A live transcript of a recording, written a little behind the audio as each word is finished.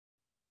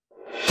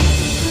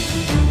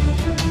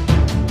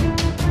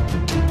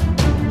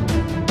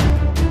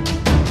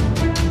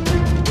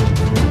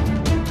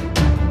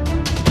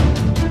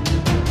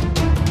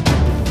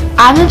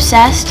I'm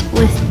obsessed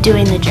with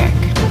doing the jerk.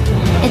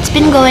 It's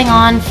been going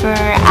on for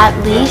at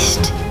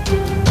least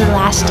the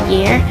last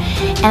year,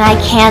 and I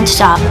can't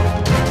stop.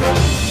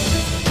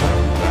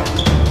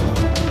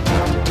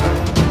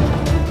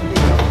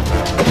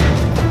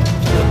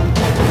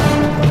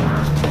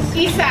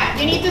 Isa,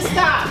 you need to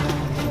stop.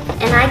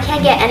 And I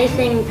can't get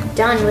anything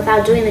done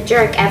without doing the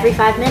jerk every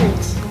 5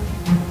 minutes.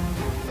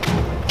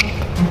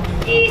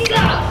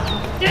 Isa!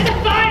 There's a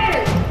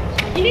fire!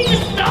 You need to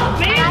stop,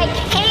 man! I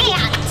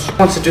can't!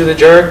 Wants to do the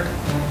jerk.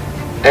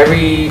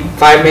 Every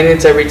 5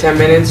 minutes, every 10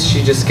 minutes,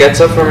 she just gets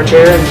up from her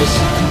chair and just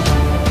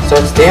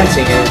starts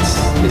dancing, and it's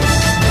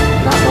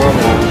not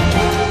normal.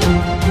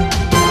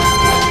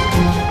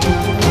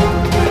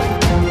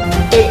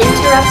 It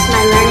interrupts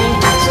my learning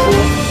at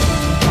school.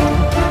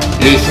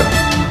 Isa,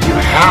 you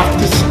have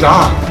to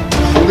stop.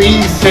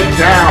 Please sit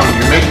down.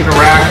 You're making a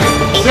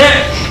racket.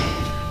 Sit!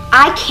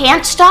 I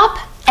can't stop,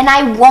 and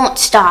I won't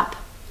stop.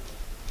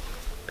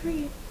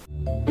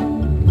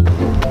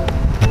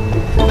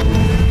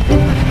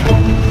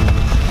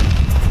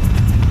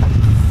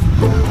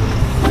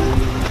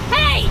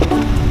 Hey!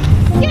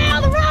 Get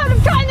out of the road!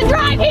 I'm trying to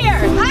drive here!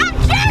 I'm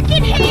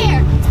jerking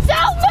here! So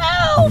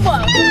move!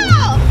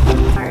 No!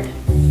 Hard.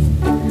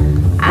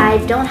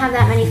 I don't have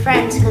that many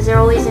friends because they're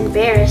always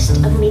embarrassed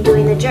of me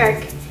doing the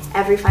jerk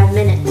every 5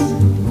 minutes.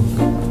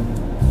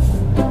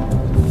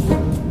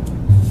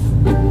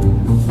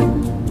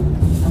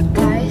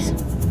 Guys,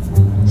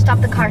 stop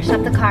the car,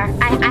 stop the car.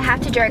 I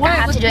have to jerk, I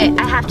have to do it,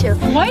 I have to.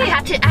 Wait. I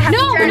have to jerk, I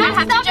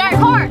have to jerk.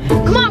 Car.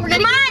 Come on, we're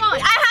gonna Come keep on,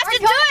 going. I have to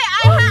do it,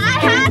 I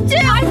have to.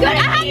 I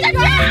have to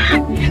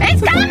jerk.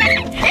 It's coming,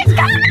 it's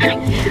coming.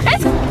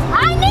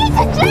 I need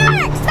to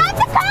jerk, stop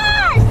the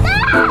car,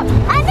 stop.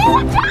 I need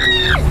to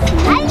jerk.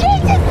 I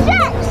need to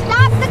jerk,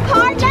 stop the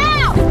car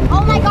now.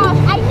 Oh my gosh,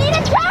 I need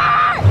a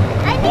jerk.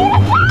 I need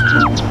a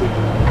jerk.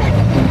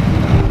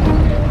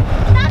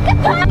 Stop the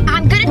car.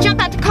 I'm gonna jump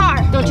out the car.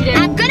 Don't you dare.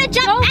 I'm gonna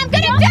jump, I'm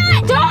gonna do it.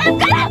 I'm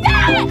gonna do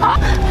it.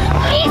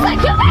 Isa,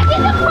 get back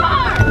in the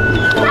car.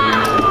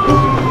 Stop.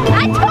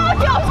 I told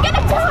you I was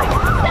gonna do it.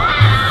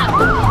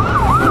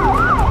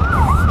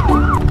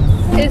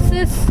 Stop. Is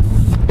this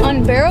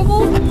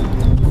unbearable?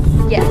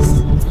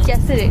 Yes.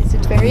 Yes, it is.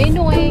 It's very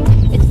annoying.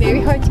 It's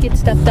very hard to get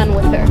stuff done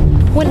with her.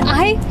 When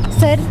I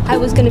said I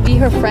was going to be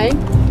her friend,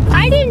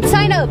 I didn't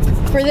sign up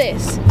for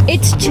this.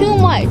 It's too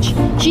much.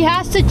 She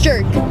has to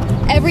jerk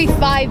every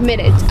 5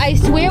 minutes. I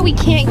swear we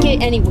can't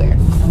get anywhere.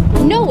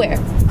 Nowhere.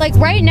 Like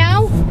right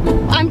now,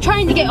 I'm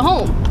trying to get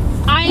home.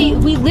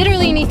 We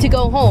literally need to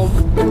go home.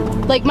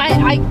 Like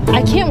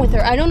I can't with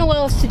her. I don't know what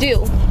else to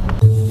do.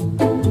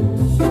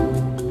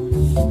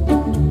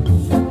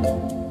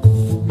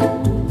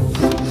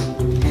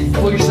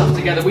 Pull yourself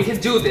together. We can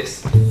do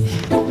this.